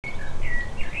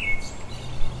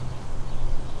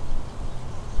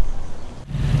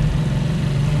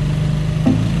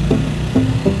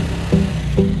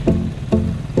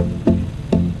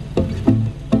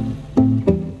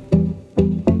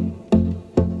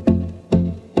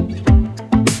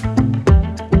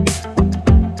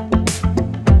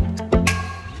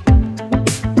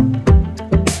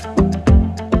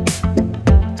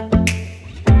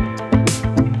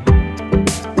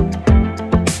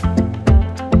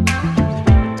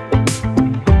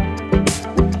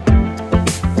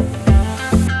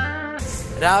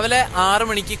രാവിലെ 6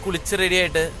 മണിക്ക് കുളിച്ച്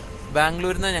റെഡിയായിട്ട്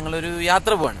ബാംഗ്ലൂരിൽ നിന്ന് ഞങ്ങളൊരു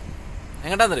യാത്ര പോവാണ്.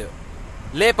 എങ്ങോട്ടാണെന്നറിയോ?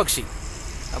 ലേപക്ഷി.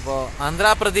 അപ്പോൾ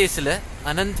ആന്ധ്രാപ്രദേശിൽ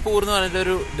അനന്ത്പൂർ എന്ന്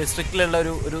പറഞ്ഞിട്ടൊരു ഡിസ്ട്രിക്റ്റിലുള്ള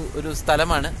ഒരു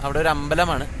സ്ഥലമാണ്. അവിടെ ഒരു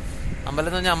അമ്പലമാണ്. അമ്പലം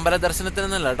എന്ന് പറഞ്ഞാൽ അമ്പല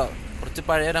ദർശനത്തിനൊന്നുമല്ല കേട്ടോ, കുറച്ച്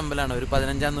പഴയൊരു അമ്പലമാണ്. ഒരു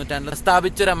 15ാം നൂറ്റാണ്ടിൽ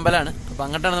സ്ഥാപിച്ചൊരു അമ്പലമാണ്. അപ്പോൾ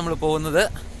അങ്ങോട്ടാണ് നമ്മൾ പോകുന്നത്.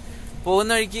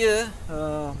 പോകുന്ന വഴിക്ക്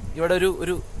ഇവിടെ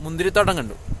ഒരു മുന്തിരിത്തോട്ടം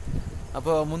കണ്ടു.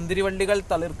 അപ്പോൾ മുന്തിരി വള്ളികൾ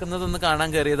തളിർക്കുന്നതൊന്ന് കാണാൻ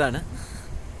കയറിയതാണ്.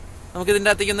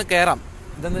 നമുക്കിതിൻ്റെ അകത്തേക്കൊന്ന് കയറാം.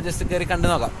 ഇതൊന്ന് ജസ്റ്റ് കയറി കണ്ടു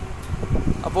നോക്കാം.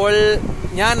 അപ്പോൾ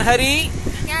ഞാൻ ഹരി,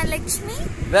 ഞാൻ Lakshmi.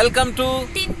 Welcome to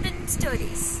TinPin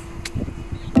stories.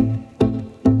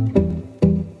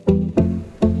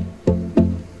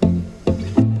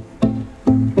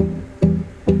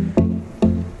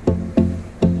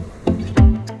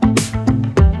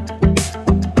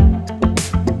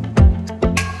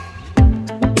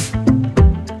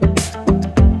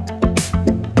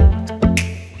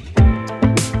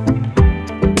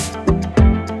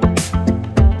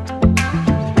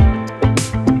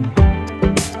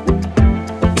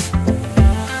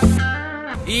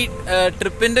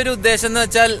 ട്രിപ്പിന്റെ ഒരു ഉദ്ദേശം എന്ന്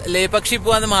വെച്ചാൽ ലേപക്ഷി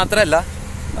പോകാന്ന് മാത്രമല്ല,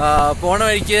 പോണ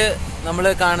വഴിക്ക് നമ്മൾ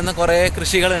കാണുന്ന കുറേ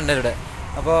കൃഷികളുണ്ട് ഇവിടെ.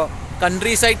 അപ്പോൾ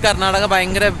കൺട്രി സൈഡ് കർണാടക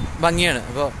ഭയങ്കര ഭംഗിയാണ്.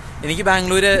 അപ്പോൾ എനിക്ക്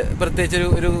ബാംഗ്ലൂര് പ്രത്യേകിച്ച്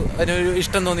ഒരു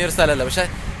ഇഷ്ടം തോന്നിയൊരു സ്ഥലമല്ല. പക്ഷെ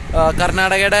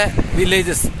കർണാടകയുടെ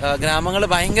വില്ലേജസ്, ഗ്രാമങ്ങൾ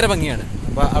ഭയങ്കര ഭംഗിയാണ്.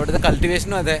 അപ്പോൾ അവിടുത്തെ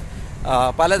കൾട്ടിവേഷനും അതെ,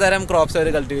 പലതരം ക്രോപ്സ് അവർ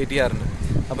കൾട്ടിവേറ്റ് ചെയ്യാറുണ്ട്.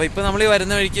 അപ്പോൾ ഇപ്പോൾ നമ്മൾ ഈ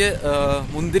വരുന്ന വഴിക്ക്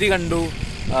മുന്തിരി കണ്ടു,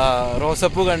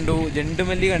 റോസപ്പൂ കണ്ടു,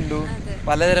 ജെണ്ടുമല്ലി കണ്ടു,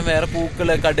 പലതരം വേറെ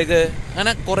പൂക്കള്, കടുക്,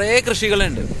 അങ്ങനെ കുറേ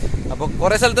കൃഷികളുണ്ട്. അപ്പോൾ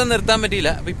കുറേ സ്ഥലത്ത് നിർത്താൻ പറ്റിയില്ല.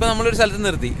 അപ്പോൾ ഇപ്പൊ നമ്മളൊരു സ്ഥലത്ത്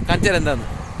നിർത്തി. കാണിച്ചാൽ എന്താന്ന്.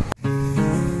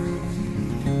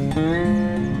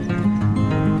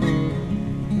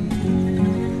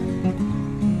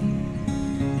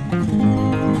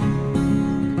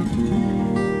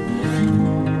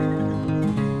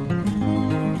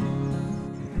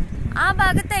 ആ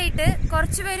ഭാഗത്തായിട്ട്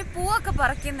കുറച്ചുപേര് പൂവൊക്കെ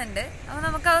പറിക്കുന്നുണ്ട്. അപ്പൊ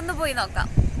നമുക്ക് അതൊന്ന് പോയി നോക്കാം.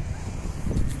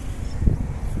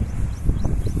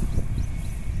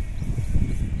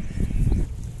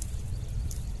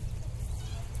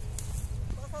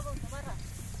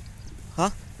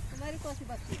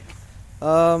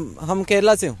 हम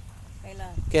केरला से हूँ.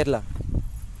 केरला.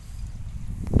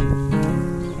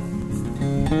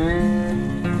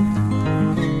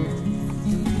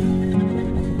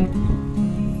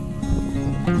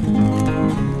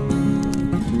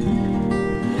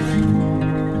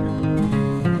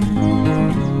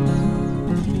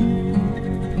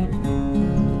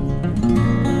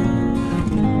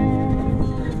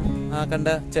 കണ്ട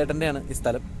ചേട്ടൻ്റെയാണ് ഈ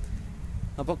സ്ഥലം.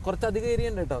 അപ്പൊ കുറച്ചധികം ഏരിയ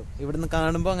ഉണ്ട് കേട്ടോ. ഇവിടുന്ന്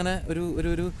കാണുമ്പോ അങ്ങനെ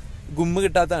ഒരു ഗുമ്മ്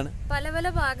കിട്ടാത്തതാണ്. പല പല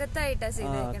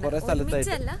ഭാഗത്തായിട്ടാണ് കുറെ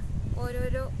സ്ഥലത്തായിട്ട്,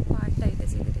 ഓരോരോ പാട്ടായിട്ട്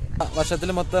ചെയ്തിരിക്കുന്നത്.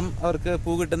 വർഷത്തിൽ മൊത്തം അവർക്ക്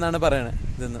പൂ കിട്ടുന്നതാണ്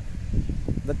പറയണത്.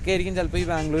 ഇതൊക്കെ ആയിരിക്കും ചിലപ്പോൾ ഈ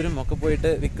ബാംഗ്ലൂരും ഒക്കെ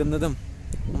പോയിട്ട് വിൽക്കുന്നതും.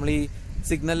 നമ്മൾ ഈ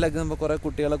സിഗ്നലിലൊക്കെ നമ്മൾ കുറെ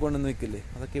കുട്ടികളെ കൊണ്ടുവന്ന് വിൽക്കില്ലേ,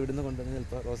 അതൊക്കെ ഇവിടുന്ന് കൊണ്ടുവന്ന്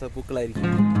ചിലപ്പോൾ റോസാപ്പൂക്കളായിരിക്കും.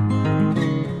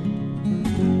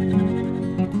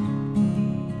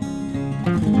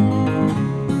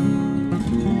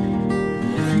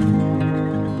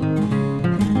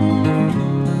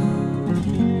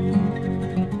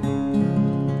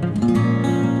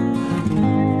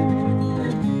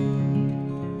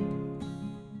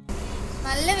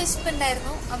 നല്ല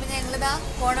വിശപ്പുണ്ടായിരുന്നു. അപ്പൊ ഞങ്ങളിതാ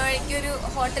പോണ വഴിക്ക് ഒരു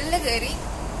ഹോട്ടലിൽ കയറി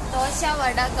ദോശ,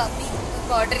 വട, കാപ്പി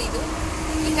ഓർഡർ ചെയ്തു.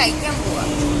 ഇനി കഴിക്കാൻ പോവാ.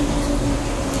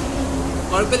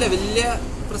 കുഴപ്പമില്ല, വലിയ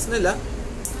പ്രശ്നമില്ല.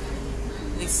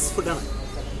 ഫുഡാണ്.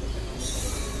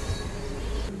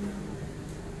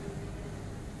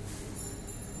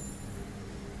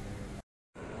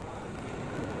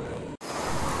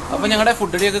 അപ്പൊ ഞങ്ങളുടെ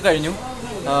ഫുഡ് അടിയൊക്കെ കഴിഞ്ഞു.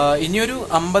 ഇനിയൊരു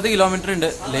 50 കിലോമീറ്റർ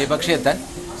ഉണ്ട് ലേപക്ഷി എത്താൻ.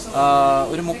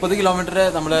 ഒരു 30 കിലോമീറ്റർ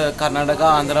നമ്മൾ കർണാടക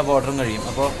ആന്ധ്ര ബോർഡറും കഴിയും.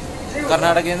 അപ്പോൾ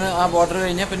കർണാടകയിൽ നിന്ന് ആ ബോർഡർ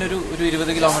കഴിഞ്ഞാൽ പിന്നെ ഒരു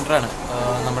 20 കിലോമീറ്ററാണ്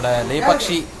നമ്മുടെ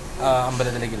ലേപക്ഷി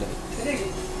അമ്പലത്തിലേക്കുള്ളത്.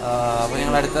 അപ്പോൾ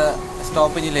ഞങ്ങളടുത്ത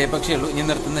സ്റ്റോപ്പ് ഇനി ലേപക്ഷി ഉള്ളൂ. ഇനി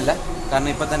നിർത്തുന്നില്ല, കാരണം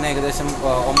ഇപ്പം തന്നെ ഏകദേശം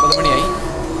 9 മണിയായി.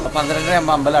 12:30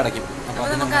 ആകുമ്പോൾ അമ്പലം അടയ്ക്കും. അപ്പോൾ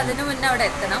അതിന് മുമ്പ് അവിടെ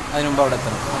എത്തണം.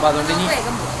 അപ്പോൾ അതുകൊണ്ട് ഇനി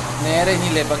നേരെ ഇനി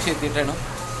ലേപക്ഷി എത്തിയിട്ടാണ്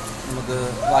നമുക്ക്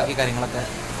ബാക്കി കാര്യങ്ങളൊക്കെ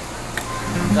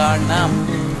കാണാം.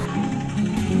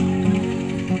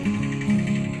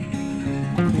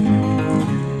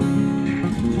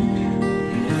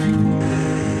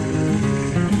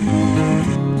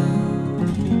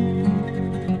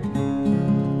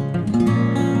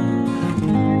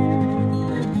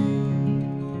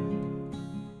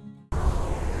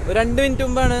 ഒരു 2 മിനിറ്റ്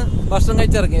മുമ്പാണ് ഭക്ഷണം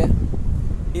കഴിച്ചിറങ്ങിയത്.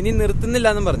 ഇനി നിർത്തുന്നില്ല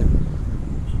എന്നും പറഞ്ഞു.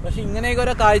 പക്ഷെ ഇങ്ങനെയൊക്കെ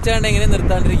ഓരോ കാഴ്ച കണ്ട് എങ്ങനെ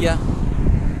നിർത്താണ്ടിരിക്കുക.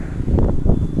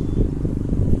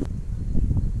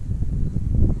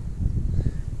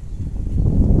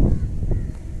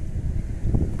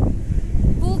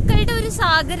 പൂക്കളുടെ ഒരു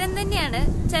സാഗരം തന്നെയാണ്.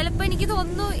 ചിലപ്പോ എനിക്ക്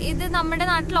തോന്നുന്നു ഇത് നമ്മുടെ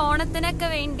നാട്ടിൽ ഓണത്തിനൊക്കെ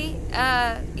വേണ്ടി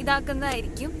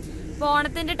ഇതാക്കുന്നതായിരിക്കും. അപ്പൊ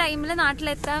ഓണത്തിന്റെ ടൈമിൽ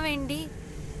നാട്ടിലെത്താൻ വേണ്ടി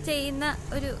ചെയ്യുന്ന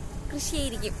ഒരു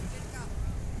കൃഷിയായിരിക്കും.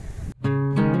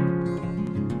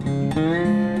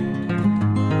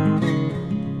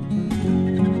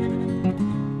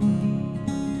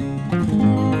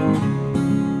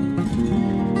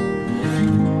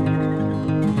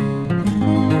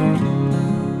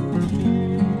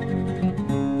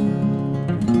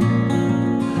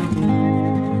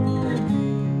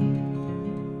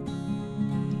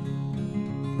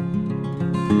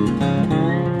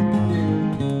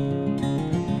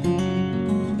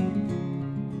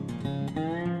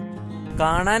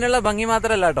 കാണാനുള്ള ഭംഗി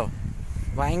മാത്രല്ല കേട്ടോ,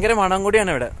 ഭയങ്കര മണം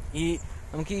കൂടിയാണ് ഇവിടെ.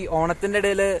 നമുക്ക് ഈ ഓണത്തിന്റെ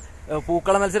ഇടയില്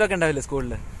പൂക്കള മത്സരമൊക്കെ ഉണ്ടാവില്ലേ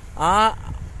സ്കൂളില്,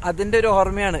 അതിന്റെ ഒരു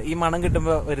ഓർമ്മയാണ് ഈ മണം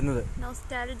കിട്ടുമ്പോ വരുന്നത്.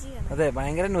 അതെ,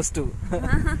 ഭയങ്കര നൊസ്റ്റു.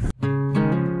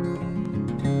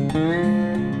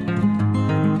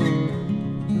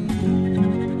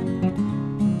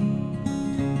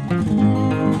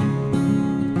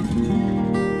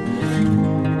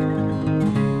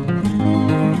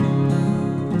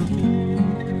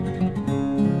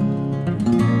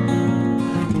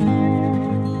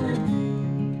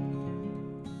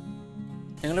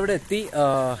 ഞങ്ങളിവിടെ എത്തി.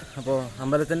 അപ്പോൾ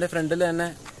അമ്പലത്തിന്റെ ഫ്രണ്ടിൽ തന്നെ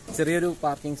ചെറിയൊരു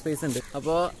പാർക്കിംഗ് സ്പേസ് ഉണ്ട്.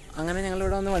 അപ്പോൾ അങ്ങനെ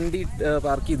ഞങ്ങളിവിടെ വന്ന് വണ്ടി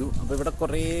പാർക്ക് ചെയ്തു. അപ്പോൾ ഇവിടെ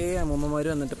കുറേ അമ്മൂമ്മമാർ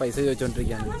വന്നിട്ട് പൈസ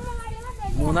ചോദിച്ചുകൊണ്ടിരിക്കുകയാണ്.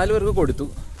 3-4 പേർക്ക് കൊടുത്തു,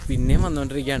 പിന്നെയും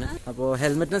വന്നുകൊണ്ടിരിക്കുകയാണ്. അപ്പോൾ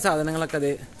ഹെൽമെറ്റിന് സാധനങ്ങളൊക്കെ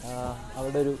അതേ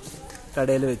അവിടെ ഒരു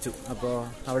കടയിൽ വെച്ചു. അപ്പോൾ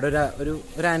അവിടെ ഒരു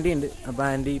ആൻറ്റി ഉണ്ട്. അപ്പോൾ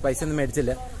ആൻറ്റി പൈസ ഒന്നും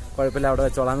മേടിച്ചില്ല, കുഴപ്പമില്ല അവിടെ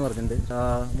വെച്ചോളാന്ന് പറഞ്ഞിട്ടുണ്ട്.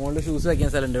 മുകളിൽ ഷൂസ്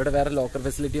വയ്ക്കാൻ സ്ഥലമുണ്ട്. ഇവിടെ വേറെ ലോക്കർ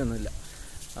ഫെസിലിറ്റി ഒന്നുമില്ല.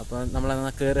 അപ്പോൾ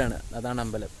നമ്മളങ്ങനെ കയറുകയാണ്. അതാണ്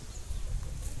അമ്പലം.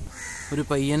 ഒരു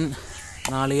പയ്യൻ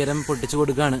നാളികേരം പൊട്ടിച്ചു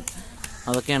കൊടുക്കുകയാണ്.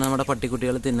 അതൊക്കെയാണ് നമ്മുടെ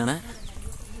പട്ടിക്കുട്ടികൾ തിന്നണേ.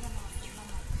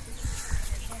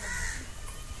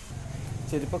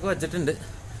 ചെരുപ്പൊക്കെ വെച്ചിട്ടുണ്ട്.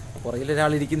 പുറകിൽ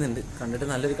ഒരാളിരിക്കുന്നുണ്ട്. കണ്ടിട്ട്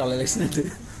നല്ലൊരു കളക്ഷൻ ഉണ്ട്.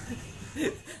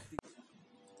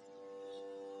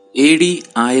 AD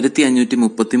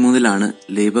 1533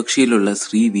 ലേപക്ഷിയിലുള്ള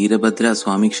ശ്രീ വീരഭദ്ര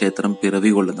സ്വാമി ക്ഷേത്രം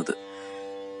പിറവികൊള്ളുന്നത്.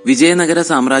 വിജയനഗര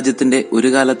സാമ്രാജ്യത്തിന്റെ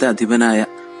ഒരു കാലത്തെ അധിപനായ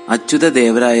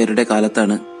അച്യുതദേവരായരുടെ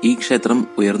കാലത്താണ് ഈ ക്ഷേത്രം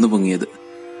ഉയർന്നു പൊങ്ങിയത്.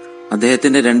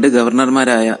 അദ്ദേഹത്തിന്റെ 2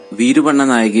 ഗവർണർമാരായ വീരുപണ്ണ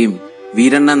നായകയും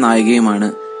വീരണ്ണ നായകയുമാണ്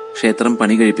ക്ഷേത്രം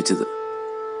പണി കഴിപ്പിച്ചത്.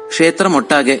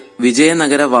 ക്ഷേത്രമൊട്ടാകെ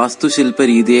വിജയനഗര വാസ്തുശില്പ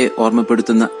രീതിയെ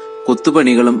ഓർമ്മപ്പെടുത്തുന്ന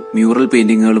കൊത്തുപണികളും മ്യൂറൽ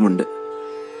പെയിന്റിങ്ങുകളുമുണ്ട്.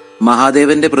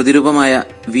 മഹാദേവന്റെ പ്രതിരൂപമായ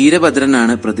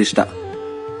വീരഭദ്രനാണ് പ്രതിഷ്ഠ.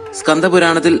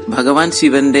 സ്കന്ദപുരാണത്തിൽ ഭഗവാൻ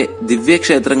ശിവന്റെ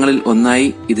ദിവ്യക്ഷേത്രങ്ങളിൽ ഒന്നായി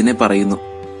ഇതിനെ പറയുന്നു.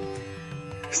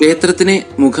 ക്ഷേത്രത്തിനെ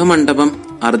മുഖമണ്ഡപം,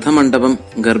 അർദ്ധമണ്ഡപം,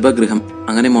 ഗർഭഗൃഹം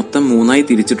അങ്ങനെ മൊത്തം 3ആയി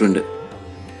തിരിച്ചിട്ടുണ്ട്.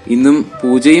 ഇന്നും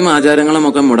പൂജയും ആചാരങ്ങളും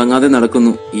ഒക്കെ മുടങ്ങാതെ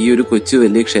നടക്കുന്നു ഈ ഒരു കൊച്ചു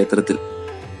വലിയ ക്ഷേത്രത്തിൽ.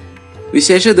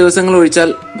 വിശേഷ ദിവസങ്ങൾ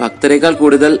ഒഴിച്ചാൽ ഭക്തരെക്കാൾ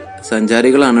കൂടുതൽ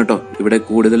സഞ്ചാരികളാണ് കേട്ടോ ഇവിടെ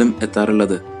കൂടുതലും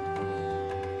എത്താറുള്ളത്.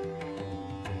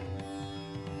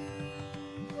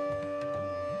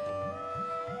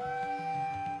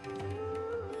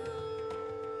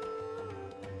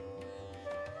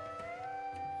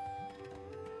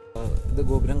 ഇത്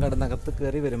ഗോപുരം കടന്നകത്ത്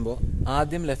കയറി വരുമ്പോൾ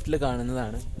ആദ്യം ലെഫ്റ്റിൽ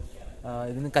കാണുന്നതാണ്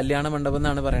ഇതിന് കല്യാണ മണ്ഡപം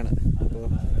എന്നാണ് പറയണത്. അപ്പോൾ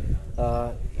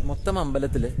മൊത്തം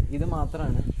അമ്പലത്തിൽ ഇത്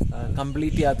മാത്രമാണ്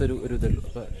കംപ്ലീറ്റ് ചെയ്യാത്തൊരു ഇതുള്ളൂ.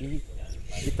 അപ്പോൾ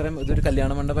ഇത്രയും ഇതൊരു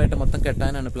കല്യാണ മണ്ഡപമായിട്ട് മൊത്തം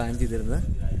കെട്ടാനാണ് പ്ലാൻ ചെയ്തിരുന്നത്.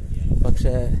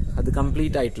 പക്ഷേ അത്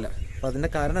കംപ്ലീറ്റ് ആയിട്ടില്ല. അപ്പോൾ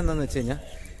അതിൻ്റെ കാരണം എന്താണെന്ന് വെച്ച് കഴിഞ്ഞാൽ,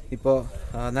 ഇപ്പോൾ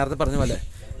നേരത്തെ പറഞ്ഞ പോലെ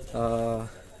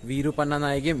വീരുപണ്ണ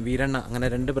നായകയും വീരണ്ണ അങ്ങനെ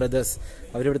 2 ബ്രദേഴ്സ്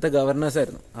അവരിവിടുത്തെ ഗവർണേഴ്സ്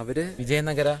ആയിരുന്നു. അവർ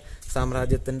വിജയനഗര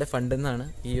സാമ്രാജ്യത്തിൻ്റെ ഫണ്ടിൽ നിന്നാണ്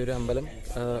ഈ ഒരു അമ്പലം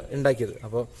ഉണ്ടാക്കിയത്.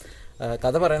 അപ്പോൾ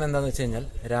കഥ പറയുന്നത് എന്താണെന്ന് വെച്ച് കഴിഞ്ഞാൽ,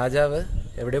 രാജാവ്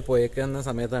എവിടെയോ പോയേക്കുന്ന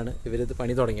സമയത്താണ് ഇവരിത്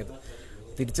പണി തുടങ്ങിയത്.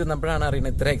 തിരിച്ചു വന്നപ്പോഴാണ്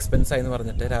അറിയുന്നത് ഇത്ര എക്സ്പെൻസ് ആയെന്ന്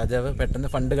പറഞ്ഞിട്ട് രാജാവ് പെട്ടെന്ന്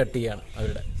ഫണ്ട് കട്ട് ചെയ്യുകയാണ്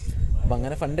അവരുടെ. അപ്പം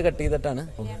അങ്ങനെ ഫണ്ട് കട്ട് ചെയ്തിട്ടാണ്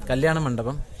കല്യാണ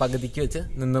മണ്ഡപം പകുതിക്ക് വെച്ച്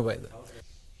നിന്നുപോയത്.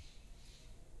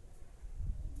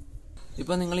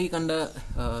 ഇപ്പം നിങ്ങൾ ഈ കണ്ട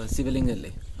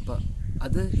ശിവലിംഗല്ലേ, അപ്പം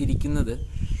അത് ഇരിക്കുന്നത്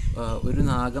ഒരു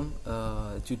നാഗം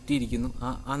ചുറ്റിയിരിക്കുന്നു.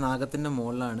 ആ നാഗത്തിന്റെ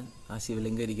മുകളിലാണ് ആ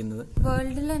ശിവലിംഗം ഇരിക്കുന്നത്.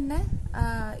 വേൾഡിൽ തന്നെ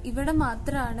ഇവിടെ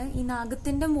മാത്രമാണ് ഈ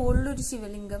നാഗത്തിന്റെ മുകളിലൊരു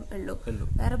ശിവലിംഗം ഉള്ളൂ.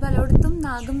 വേറെ പലയിടത്തും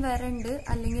നാഗം വേറെ ഉണ്ട്,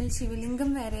 അല്ലെങ്കിൽ ശിവലിംഗം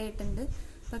വേറെ ആയിട്ടുണ്ട്.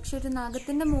 പക്ഷെ ഒരു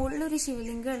നാഗത്തിന്റെ മുകളിലൊരു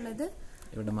ശിവലിംഗം ഉള്ളത്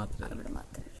ഇവിടെ മാത്രമേ.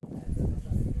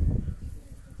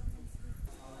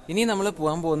 ഇനി നമ്മൾ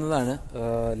പോകാൻ പോകുന്നതാണ്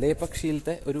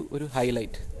ലേപക്ഷിയിലത്തെ ഒരു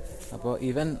ഹൈലൈറ്റ്. അപ്പോൾ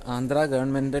even Andhra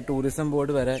government tourism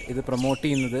board വരെ ഇത് പ്രൊമോട്ട്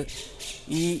ചെയ്യുന്നത്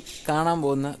ഈ കാണാൻ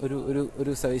പോകുന്ന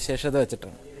ഒരു സവിശേഷത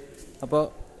വെച്ചിട്ടാണ്. അപ്പോൾ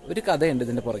ഒരു കഥയുണ്ട്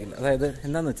ഇതിൻ്റെ പുറകിൽ. അതായത്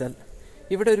എന്താണെന്ന് വെച്ചാൽ,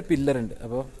 ഇവിടെ ഒരു പില്ലറുണ്ട്.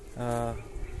 അപ്പോൾ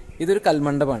ഇതൊരു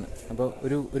കൽമണ്ഡപമാണ്. അപ്പോൾ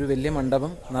ഒരു വലിയ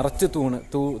മണ്ഡപം നിറച്ച്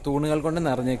തൂണുകൾ കൊണ്ട്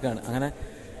നിറഞ്ഞേക്കാണ്. അങ്ങനെ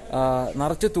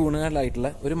നിറച്ച്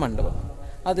തൂണുകളായിട്ടുള്ള ഒരു മണ്ഡപം.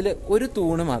 അതിൽ ഒരു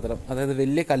തൂണ് മാത്രം, അതായത്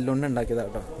വലിയ കല്ലുകൊണ്ട്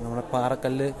ഉണ്ടാക്കിയതാണ് കേട്ടോ. നമ്മുടെ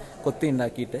പാറക്കല്ല് കൊത്തി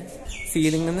ഉണ്ടാക്കിയിട്ട്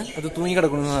സീലിംഗിൽ നിന്ന് അത് തൂങ്ങി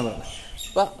കിടക്കണമെന്നാണ് പറഞ്ഞത്.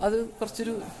 അപ്പോൾ അത്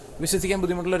കുറച്ചൊരു വിശ്വസിക്കാൻ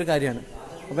ബുദ്ധിമുട്ടുള്ളൊരു കാര്യമാണ്.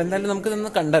 അപ്പോൾ എന്തായാലും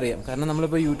നമുക്കിതൊന്ന് കണ്ടറിയാം. കാരണം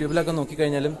നമ്മളിപ്പോൾ യൂട്യൂബിലൊക്കെ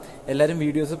നോക്കിക്കഴിഞ്ഞാലും എല്ലാവരും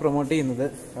വീഡിയോസ് പ്രൊമോട്ട് ചെയ്യുന്നത്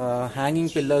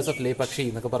ഹാങ്ങിങ് പില്ലേഴ്സ് ഓഫ് ലേപക്ഷി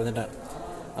എന്നൊക്കെ പറഞ്ഞിട്ടാണ്.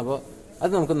 അപ്പോൾ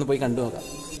അത് നമുക്കൊന്ന് പോയി കണ്ടു നോക്കാം.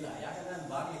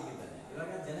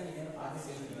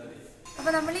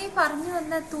 അപ്പോൾ നമ്മൾ ഈ പറഞ്ഞു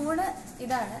വന്ന തൂണ്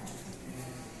ഇതാണ്.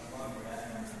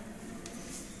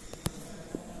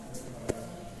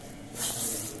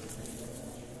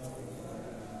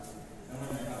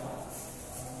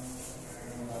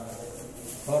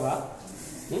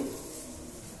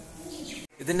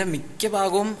 ഇതിന്റെ മിക്ക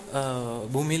ഭാഗവും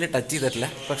ഭൂമിയിൽ ടച്ച് ചെയ്തിട്ടില്ല.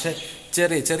 പക്ഷെ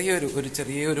ചെറിയൊരു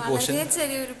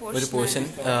പോർഷൻ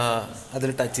അതിൽ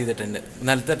ടച്ച് ചെയ്തിട്ടുണ്ട്,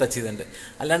 നിലത്ത് ടച്ച് ചെയ്തിട്ടുണ്ട്.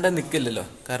 അല്ലാണ്ട് നിൽക്കില്ലല്ലോ,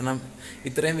 കാരണം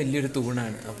ഇത്രയും വലിയൊരു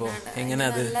തൂണാണ്. അപ്പോൾ എങ്ങനെ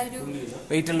അത്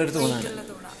വെയിറ്റ് ഉള്ളൊരു തൂണാണ്,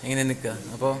 എങ്ങനെ നിൽക്കുക?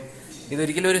 അപ്പോൾ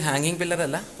ഇതൊരിക്കലും ഒരു ഹാങ്ങിങ് പില്ലർ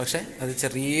അല്ല, പക്ഷെ അത്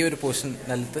ചെറിയൊരു പോർഷൻ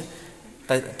നിലത്ത്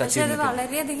ടച്ച് ചെയ്ത്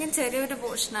വളരെയധികം ചെറിയൊരു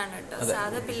പോർഷനാണ് കേട്ടോ.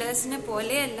 സാധാ പില്ലേഴ്സിനെ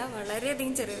പോലെയല്ല,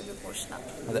 വളരെയധികം ചെറിയൊരു പോർഷനാണ്.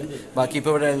 അതെ, ബാക്കി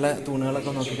ഇപ്പോൾ ഇവിടെയുള്ള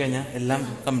തൂണുകളൊക്കെ നോക്കിക്കഴിഞ്ഞാൽ എല്ലാം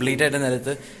കംപ്ലീറ്റ് ആയിട്ട്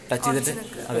നിലത്ത് ടച്ച് ചെയ്തിട്ട്.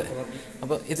 അതെ,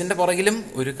 അപ്പോൾ ഇതിന്റെ പുറകിലും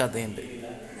ഒരു കഥയുണ്ട്.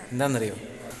 എന്താണെന്നറിയോ?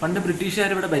 പണ്ട്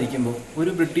ബ്രിട്ടീഷുകാർ ഇവിടെ ഭരിക്കുമ്പോൾ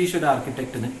ഒരു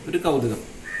ആർക്കിടെക്റ്റിന് ഒരു കൗതുകം,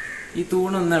 ഈ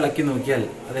തൂണൊന്ന് ഇളക്കി നോക്കിയാൽ,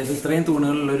 അതായത് ഇത്രയും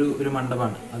തൂണുകളുള്ള ഒരു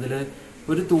മണ്ഡപമാണ്, അതിൽ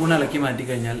ഒരു തൂണ് ഇളക്കി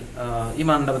മാറ്റിക്കഴിഞ്ഞാൽ ഈ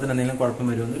മണ്ഡപത്തിന് എന്തെങ്കിലും കുഴപ്പം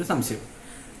വരുമെന്നൊരു സംശയം.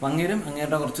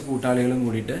 അങ്ങേരുടെ കുറച്ച് കൂട്ടാളികളും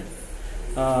കൂടിയിട്ട്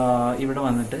ഇവിടെ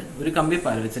വന്നിട്ട് ഒരു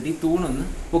കമ്പിപ്പാൽ വെച്ചിട്ട് ഈ തൂണൊന്ന്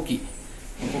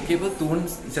പൊക്കിയപ്പോൾ തൂൺ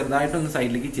ചെറുതായിട്ടൊന്ന്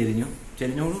സൈഡിലേക്ക്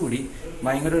ചെരിഞ്ഞോടുകൂടി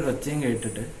ഭയങ്കര ഒരു ഒച്ചയും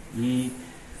കേട്ടിട്ട് ഈ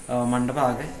മണ്ഡപം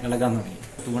ആകെ ഇളകാൻ തുടങ്ങി.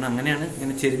 തൂൺ അങ്ങനെയാണ്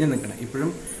ഇങ്ങനെ ചെരിഞ്ഞ് നിൽക്കണം.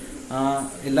 ഇപ്പോഴും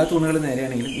എല്ലാ തൂണുകളും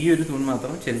നേരെയാണെങ്കിലും ഈ ഒരു തൂൺ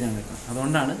മാത്രം ചെരിഞ്ഞാണ് നിൽക്കുന്നത്.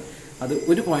 അതുകൊണ്ടാണ് അത്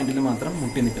ഒരു പോയിന്റിൽ മാത്രം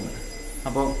മുട്ടി നിൽക്കുന്നത്.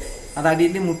 അപ്പോൾ അത്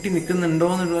അടിയിൽ മുട്ടി നിൽക്കുന്നുണ്ടോ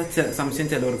എന്നുള്ള സംശയം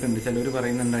ചിലവർക്കുണ്ട്. ചിലവർ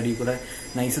പറയുന്നുണ്ട് അടിയിൽ കൂടെ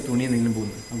നൈസ് തുണി എന്തെങ്കിലും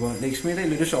പോകുന്നു. അപ്പോൾ ലക്ഷ്മിയുടെ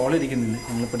ഒരു ഷോൾ ഇരിക്കുന്നുണ്ട്.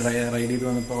 ഞങ്ങളിപ്പോൾ റൈഡ് ചെയ്ത്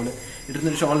വന്നപ്പോൾ അവൾ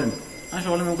ഇട്ടിരുന്നൊരു ഷോളുണ്ട്. ആ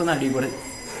ഷോൾ നമുക്കൊന്ന് അടിയിൽ കൂടെ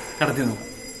കടത്തി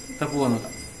നോക്കാം, പോകാൻ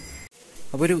നോക്കാം.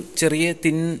 അപ്പോൾ ഒരു ചെറിയ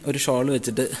ഒരു ഷോൾ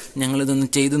വെച്ചിട്ട് ഞങ്ങളിതൊന്ന്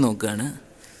ചെയ്ത് നോക്കുകയാണ്.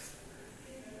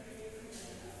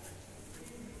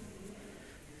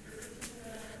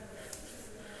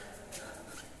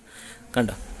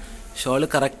 കണ്ടോ, ഷോള്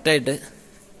കറക്റ്റായിട്ട്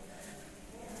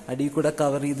അടിയിൽ കൂടെ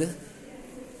കവർ ചെയ്ത്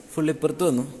ഫുൾ ഇപ്പുറത്ത്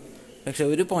വന്നു. പക്ഷെ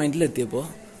ഒരു പോയിന്റിലെത്തിയപ്പോൾ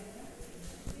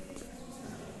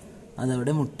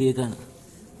അതവിടെ മുട്ടിയേക്കാണ്,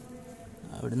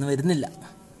 അവിടെ നിന്ന് വരുന്നില്ല.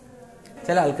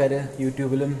 ചില ആൾക്കാർ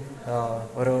യൂട്യൂബിലും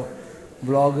ഓരോ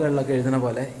വ്ളോഗുകളിലൊക്കെ എഴുതുന്ന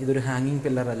പോലെ ഇതൊരു ഹാങ്ങിങ്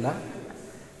പില്ലറല്ല,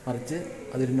 മറിച്ച്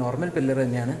അതൊരു നോർമൽ പില്ലർ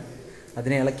തന്നെയാണ്.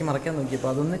 അതിനെ ഇളക്കി മറയ്ക്കാൻ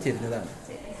നോക്കിയപ്പോൾ അതൊന്ന് ചെരിഞ്ഞതാണ്.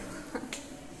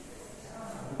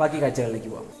 ബാക്കി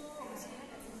കാഴ്ചകളിലേക്ക് പോവാം.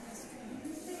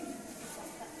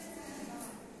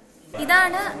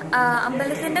 ഇതാണ്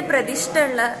അമ്പലത്തിന്റെ പ്രതിഷ്ഠ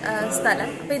ഉള്ള സ്ഥലം.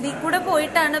 അപ്പൊ ഇതിൽ കൂടെ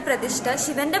പോയിട്ടാണ് പ്രതിഷ്ഠ,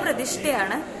 ശിവന്റെ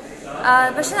പ്രതിഷ്ഠയാണ്.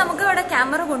 പക്ഷെ നമുക്ക് ഇവിടെ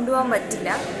ക്യാമറ കൊണ്ടുപോകാൻ പറ്റില്ല.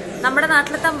 നമ്മുടെ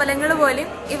നാട്ടിലത്തെ അമ്പലങ്ങൾ പോലും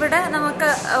ഇവിടെ നമുക്ക്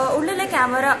ഉള്ളിലെ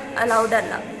ക്യാമറ അലൗഡ്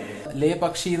അല്ല.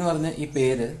 ലേപക്ഷി എന്ന് പറഞ്ഞ ഈ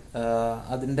പേര്,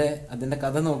 അതിന്റെ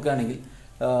കഥ നോക്കുകയാണെങ്കിൽ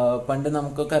പണ്ട്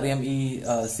നമുക്കൊക്കെ അറിയാം, ഈ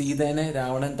സീതേനെ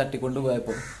രാവണൻ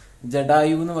തട്ടിക്കൊണ്ടുപോയപ്പോൾ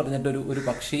ജടായു എന്ന് പറഞ്ഞിട്ടൊരു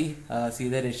പക്ഷി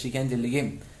സീതയെ രക്ഷിക്കാൻ ചെല്ലുകയും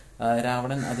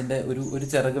രാവണൻ അതിന്റെ ഒരു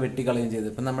ചിറക് വെട്ടിക്കളയുകയും ചെയ്തു.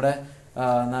 ഇപ്പം നമ്മുടെ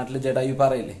നാട്ടിൽ ജടായു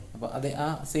പാറയില്ലേ, അപ്പോൾ അതെ ആ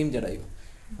സെയിം ജടായു.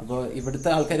 അപ്പോൾ ഇവിടുത്തെ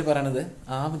ആൾക്കാർ പറയണത്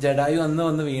ആ ജടായു അന്ന്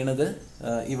വന്ന് വീണത്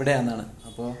ഇവിടെയാണെന്നാണ്.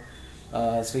 അപ്പോൾ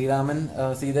ശ്രീരാമൻ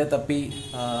സീതയെ തപ്പി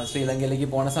ശ്രീലങ്കയിലേക്ക്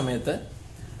പോണ സമയത്ത്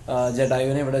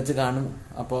ജടായുവിനെ ഇവിടെ വെച്ച് കാണും.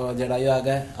 അപ്പോൾ ജടായു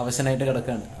ആകെ അവശനായിട്ട്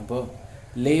കിടക്കുകയാണ്. അപ്പോൾ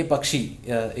ലേപക്ഷി,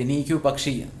 എനീക്കു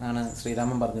പക്ഷി ആണ്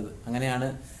ശ്രീരാമൻ പറഞ്ഞത്. അങ്ങനെയാണ്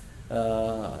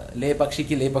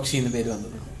ലേപക്ഷിക്ക് ലേപക്ഷി എന്ന് പേര്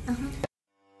വന്നത്.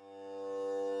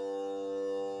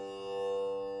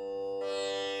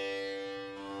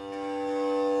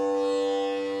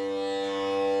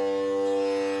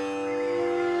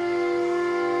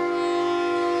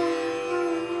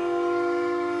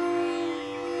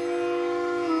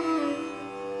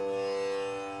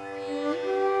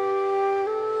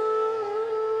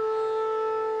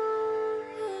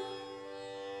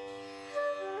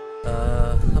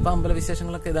 അപ്പോൾ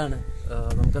അമ്പലവിശേഷങ്ങളൊക്കെ ഇതാണ്.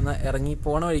 നമുക്കൊന്ന് ഇറങ്ങി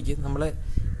പോണ വഴിക്ക് നമ്മളെ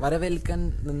വരവേൽക്കാൻ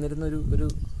നിന്നിരുന്ന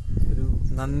ഒരു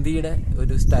നന്ദിയുടെ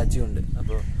ഒരു സ്റ്റാച്യു ഉണ്ട്.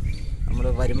 അപ്പോൾ നമ്മൾ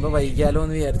വരുമ്പോൾ വൈകിയാലോ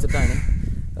എന്ന് വിചാരിച്ചിട്ടാണ്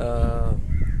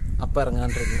അപ്പം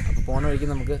ഇറങ്ങാണ്ടിരുന്നത്. അപ്പോൾ പോണ വഴിക്ക്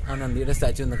നമുക്ക് ആ നന്ദിയുടെ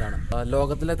സ്റ്റാച്യു ഒന്ന് കാണാം.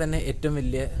 ലോകത്തിലെ തന്നെ ഏറ്റവും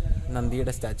വലിയ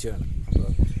നന്ദിയുടെ സ്റ്റാച്യു ആണ്. അപ്പോൾ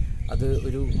അത്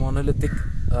ഒരു മോണോലിത്തിക്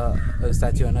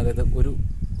സ്റ്റാച്യു ആണ്. അതായത്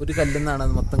ഒരു കല്ലിന്നാണ്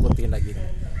അത് മൊത്തം കൊത്തിയുണ്ടാക്കിയത്.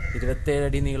 27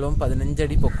 അടി നീളവും 15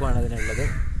 അടി പൊക്കമാണ് അതിനുള്ളത്.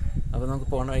 അപ്പോൾ നമുക്ക്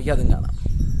പോണ വഴിക്ക് അതും കാണാം.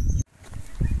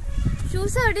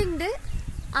 ഷൂസ് അവിടെ ഉണ്ട്,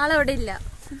 ആളവിടെ ഇല്ല.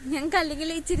 ഞങ്ങൾക്ക് അല്ലെങ്കിൽ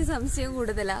ഇച്ചിരി സംശയം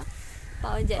കൂടുതലാ.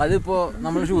 അതിപ്പോ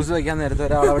നമ്മൾ ഷൂസ് വെക്കാൻ നേരത്തെ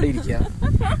ഒരാൾ അവിടെ ഇരിക്കുക,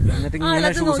 എന്നിട്ട്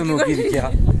ഇങ്ങനെ ഷൂസ് നോക്കിയിരിക്കുക.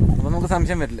 അപ്പൊ നമുക്ക്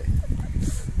സംശയം വരില്ലേ.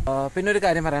 പിന്നെ ഒരു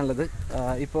കാര്യം പറയാനുള്ളത്,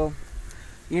 ഇപ്പോൾ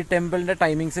ഈ ടെമ്പിളിന്റെ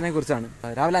ടൈമിങ്സിനെ കുറിച്ചാണ്.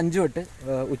 രാവിലെ 5 തൊട്ട്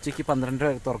ഉച്ചയ്ക്ക് 12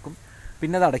 വരെ തുറക്കും,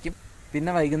 പിന്നെ അത് അടയ്ക്കും.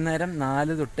 പിന്നെ വൈകുന്നേരം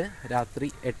 4 തൊട്ട് രാത്രി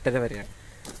 8:30 വരെയാണ്.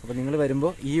 അപ്പോൾ നിങ്ങൾ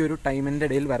വരുമ്പോൾ ഈ ഒരു ടൈമിൻ്റെ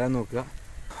ഇടയിൽ വരാൻ നോക്കുക.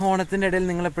 ഓണത്തിൻ്റെ ഇടയിൽ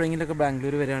നിങ്ങൾ എപ്പോഴെങ്കിലുമൊക്കെ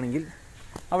ബാംഗ്ലൂർ വരികയാണെങ്കിൽ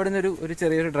അവിടെ നിന്ന് ഒരു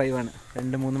ചെറിയൊരു ഡ്രൈവാണ്,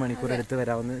 2-3 മണിക്കൂർ എടുത്ത്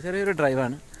വരാവുന്ന ചെറിയൊരു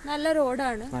ഡ്രൈവാണ്. നല്ല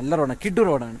റോഡാണ്, കിഡു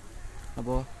റോഡാണ്.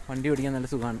 അപ്പോൾ വണ്ടി ഓടിക്കാൻ നല്ല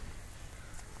സുഖമാണ്.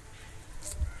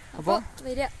 അപ്പോൾ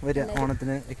വരിക,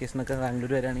 ഓണത്തിന് വെക്കേഷനൊക്കെ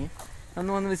ബാംഗ്ലൂർ വരികയാണെങ്കിൽ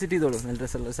അന്ന് വന്ന് വിസിറ്റ് ചെയ്തോളൂ. നല്ല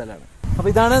രസമുള്ള സ്ഥലമാണ്. അപ്പോൾ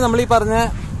ഇതാണ് നമ്മൾ ഈ പറഞ്ഞ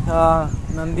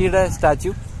നന്ദിയുടെ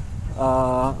സ്റ്റാച്യു.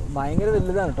 ഭയങ്കര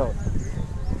വലുതാണ് കേട്ടോ.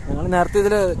 ഞങ്ങൾ നേരത്തെ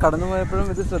ഇതിൽ കടന്നു പോയപ്പോഴും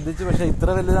ഇത് ശ്രദ്ധിച്ചു, പക്ഷെ ഇത്ര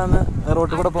വലുതാന്ന്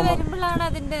റോഡിൽ കൂടെ പോകുമ്പോൾ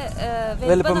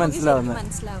വലുപ്പം മനസ്സിലാവുന്നത്.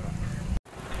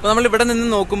 അപ്പോൾ നമ്മൾ ഇവിടെ നിന്ന്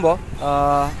നോക്കുമ്പോൾ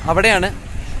അവിടെയാണ്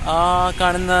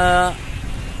കാണുന്ന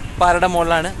പാറയുടെ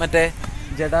മുകളിലാണ് മറ്റേ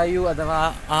ജടായു അഥവാ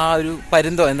ആ ഒരു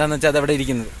പരുന്തോ എന്താണെന്ന് വെച്ചാൽ അത് അവിടെ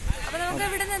ഇരിക്കുന്നത്.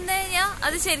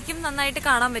 അത് ശരിക്കും നന്നായിട്ട്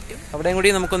കാണാൻ പറ്റും. അവിടെയും കൂടി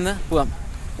നമുക്കൊന്ന് പോവാം.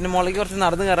 പിന്നെ മുകളിലേക്ക് കുറച്ച്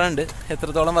നടന്ന് കയറാനുണ്ട്.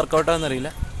 എത്രത്തോളം വർക്കൗട്ട് ആവുമെന്ന് അറിയില്ല,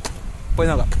 പോയി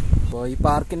നോക്കാം. അപ്പോൾ ഈ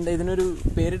പാർക്കിൻ്റെ ഇതിനൊരു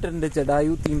പേരിട്ടിട്ടുണ്ട്,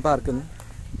 ജടായു തീം പാർക്ക് എന്ന്.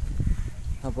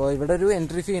 അപ്പോൾ ഇവിടെ ഒരു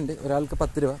എൻട്രി ഫീ ഉണ്ട്, ഒരാൾക്ക്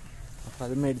 10 രൂപ. അപ്പോൾ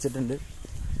അത് മേടിച്ചിട്ടുണ്ട്.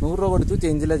 100 രൂപ കൊടുത്തു,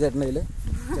 ചേഞ്ചില്ല ചേട്ടൻ്റെ കയ്യിൽ.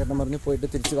 ചേട്ടൻ പറഞ്ഞു പോയിട്ട്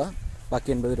തിരിച്ചു വാ,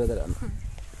 ബാക്കി 80 രൂപ തരാം.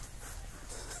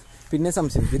 പിന്നെ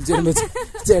സംശയം തിരിച്ചു വരുമ്പോൾ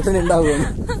ചേട്ടൻ ഉണ്ടാവുകയാണ്.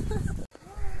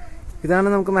 ഇതാണ്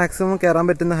നമുക്ക് മാക്സിമം കയറാൻ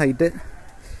പറ്റുന്ന ഹൈറ്റ്.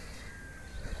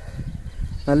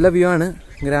 നല്ല വ്യൂ ആണ്.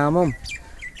 ഗ്രാമവും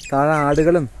താഴെ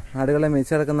ആടുകളെ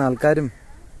മേച്ച് കിടക്കുന്ന ആൾക്കാരും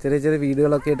ചെറിയ ചെറിയ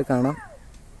വീടുകളൊക്കെ ആയിട്ട് കാണാം.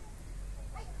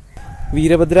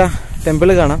 വീരഭദ്ര ടെമ്പിൾ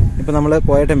കാണാം. ഇപ്പം നമ്മൾ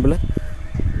പോയ ടെമ്പിൾ.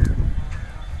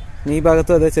 ഈ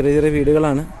ഭാഗത്തും അതെ ചെറിയ ചെറിയ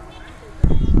വീടുകളാണ്.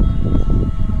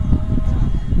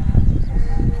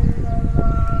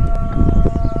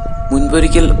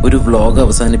 മുൻപൊരിക്കൽ ഒരു വ്ലോഗ്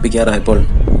അവസാനിപ്പിക്കാറായപ്പോൾ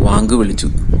വാങ്കു വിളിച്ചു.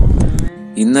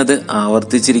 ഇന്നത്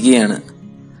ആവർത്തിച്ചിരിക്കുകയാണ്.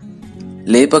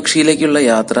 ലേപക്ഷിയിലേക്കുള്ള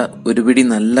യാത്ര ഒരുപിടി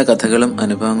നല്ല കഥകളും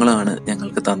അനുഭവങ്ങളുമാണ്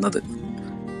ഞങ്ങൾക്ക് തന്നത്.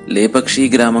 ലേപക്ഷി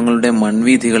ഗ്രാമങ്ങളുടെ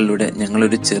മൺവീഥികളിലൂടെ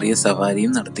ഞങ്ങളൊരു ചെറിയ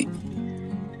സവാരിയും നടത്തി.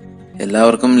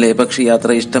 എല്ലാവർക്കും ലേപക്ഷി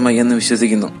യാത്ര ഇഷ്ടമായി എന്ന്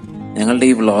വിശ്വസിക്കുന്നു. ഞങ്ങളുടെ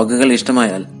ഈ വ്ലോഗുകൾ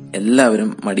ഇഷ്ടമായാൽ എല്ലാവരും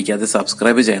മടിക്കാതെ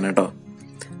സബ്സ്ക്രൈബ് ചെയ്യണം കേട്ടോ.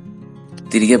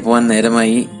 തിരികെ പോകാൻ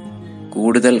നേരമായി.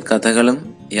 കൂടുതൽ കഥകളും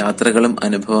യാത്രകളും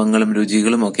അനുഭവങ്ങളും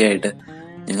രുചികളും ഒക്കെ ആയിട്ട്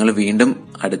ഞങ്ങൾ വീണ്ടും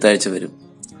അടുത്ത ആഴ്ച വരും.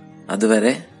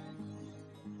 അതുവരെ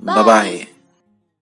ബൈ.